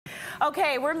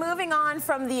Okay, we're moving on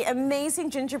from the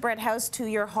amazing gingerbread house to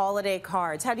your holiday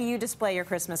cards. How do you display your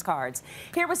Christmas cards?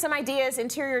 Here with some ideas,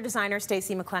 interior designer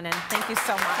Stacy McLennan. Thank you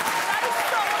so much. That is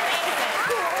so amazing.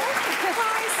 That's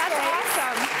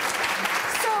awesome.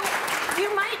 So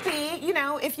you might be, you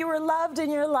know, if you were loved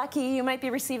and you're lucky, you might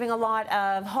be receiving a lot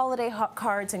of holiday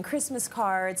cards and Christmas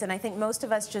cards, and I think most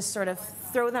of us just sort of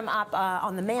throw them up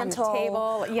on the mantel, on the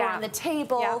table, or on the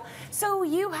table. Yeah. So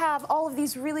you have all of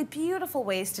these really beautiful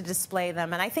ways to display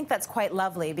them, and I think that's quite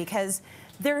lovely because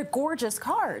they're gorgeous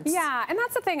cards. Yeah, and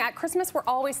that's the thing. At Christmas, we're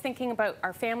always thinking about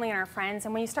our family and our friends,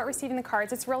 and when you start receiving the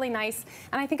cards, it's really nice.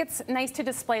 And I think it's nice to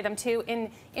display them, too, in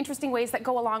interesting ways that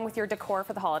go along with your decor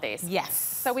for the holidays. Yes.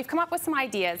 So we've come up with some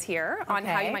ideas here on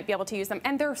how you might be able to use them,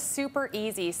 and they're super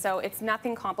easy, so it's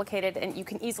nothing complicated, and you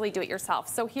can easily do it yourself.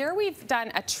 So here we've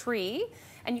done a tree,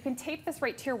 and you can tape this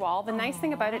right to your wall. The nice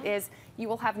thing about it is you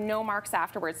will have no marks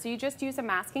afterwards. So you just use a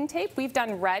masking tape. We've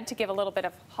done red to give a little bit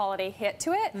of holiday hit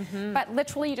to it, but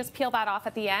literally you just peel that off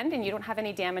at the end and you don't have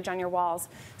any damage on your walls.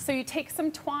 So you take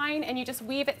some twine and you just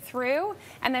weave it through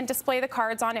and then display the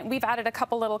cards on it. We've added a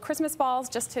couple little Christmas balls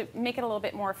just to make it a little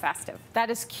bit more festive.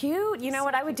 That is cute. You know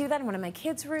what, I would do that in one of my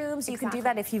kids' rooms. You can do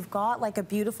that if you've got like a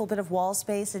beautiful bit of wall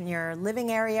space in your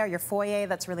living area or your foyer.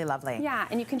 That's really lovely. Yeah,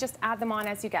 and you can just add them on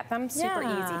as you get them. Super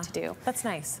easy to do. That's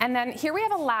nice. And then here we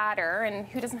have a ladder, and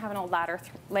who doesn't have an old ladder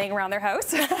laying around their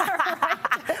house? Well,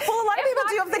 a lot of people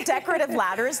do have the decorative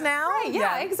ladders now. Right,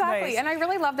 yeah, exactly. Nice. And I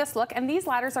really love this look, and these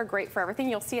ladders are great for everything.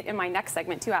 You'll see it in my next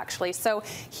segment too, actually. So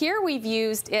here we've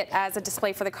used it as a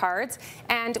display for the cards,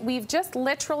 and we've just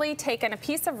literally taken a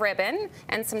piece of ribbon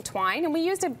and some twine, and we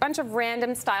used a bunch of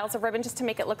random styles of ribbon just to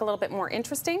make it look a little bit more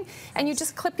interesting, and you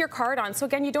just clip your card on. So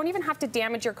again, you don't even have to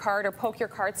damage your card or poke your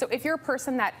card. So if you're a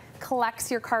person that collects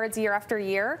your cards year after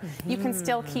year, you can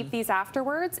still keep these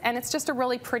afterwards, and it's just a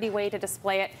really pretty way to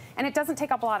display it, and it doesn't take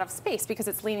up a lot of space because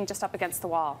it's leaning just up against the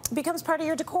wall. It becomes part of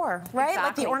your decor, right? Exactly.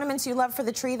 Like the ornaments you love for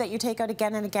the tree that you take out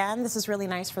again and again. This is really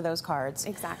nice for those cards.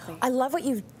 Exactly. I love what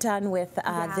you've done with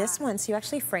this one, so you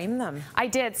actually framed them. I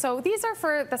did. So these are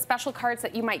for the special cards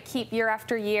that you might keep year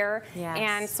after year. Yes.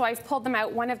 And so I've pulled them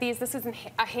out. One of these, this is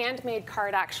a handmade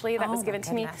card actually that was given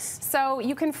to me. So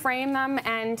you can frame them,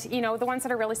 and you know, the ones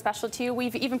that are really special to you,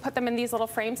 we've even put them in these little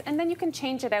frames, and then you can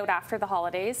change it out after the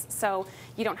holidays, so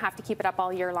you don't have to keep it up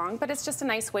all year long. But it's just a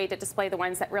nice way to display the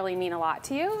ones that really mean a lot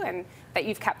to you and that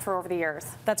you've kept for over the years.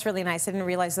 That's really nice. I didn't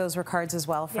realize those were cards as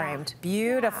well framed. Yeah.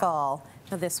 Beautiful.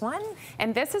 Now this one?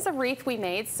 And this is a wreath we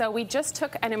made. So we just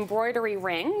took an embroidery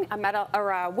ring, a metal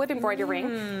or a wood embroidery ring,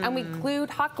 and we glued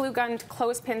hot glue gunned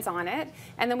clothespins on it.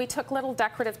 And then we took little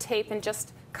decorative tape and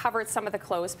just covered some of the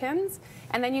clothespins.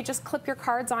 And then you just clip your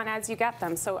cards on as you get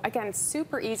them. So again,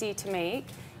 super easy to make,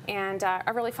 and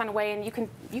a really fun way. And you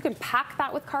can pack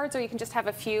that with cards, or you can just have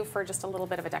a few for just a little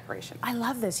bit of a decoration. I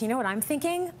love this. You know what I'm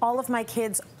thinking? All of my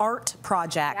kids' art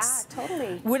projects. Yeah,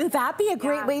 totally. Wouldn't that be a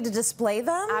great way to display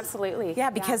them? Absolutely.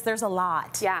 Yeah, because there's a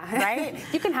lot. Yeah. Right?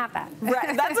 You can have that.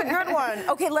 Right. That's a good one.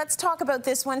 Okay, let's talk about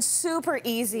this one. Super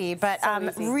easy, but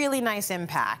really nice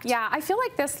impact. Yeah, I feel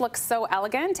like this looks so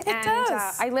elegant. It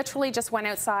does. I literally just went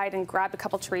outside and grabbed a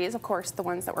couple trees, of course, the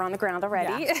ones that were on the ground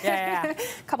already. Yeah.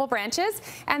 A couple branches.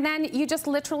 And then you just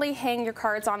literally hang your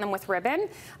cards on them with ribbon.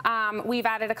 We've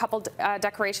added a couple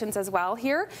decorations as well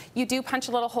here. You do punch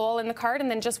a little hole in the card and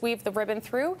then just weave the ribbon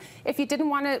through. If you didn't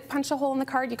want to punch a hole in the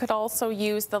card, you could also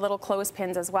use the little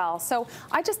clothespins as well. So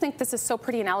I just think this is so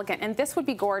pretty and elegant, and this would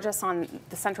be gorgeous on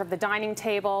the center of the dining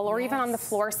table, or even on the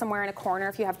floor somewhere in a corner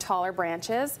if you have taller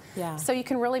branches. Yeah. So you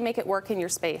can really make it work in your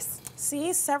space.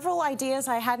 See, several ideas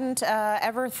I hadn't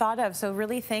ever thought of, so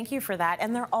really thank you for that.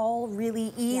 And they're all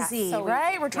really easy,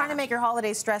 right? We're trying to make your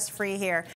holidays stress-free here.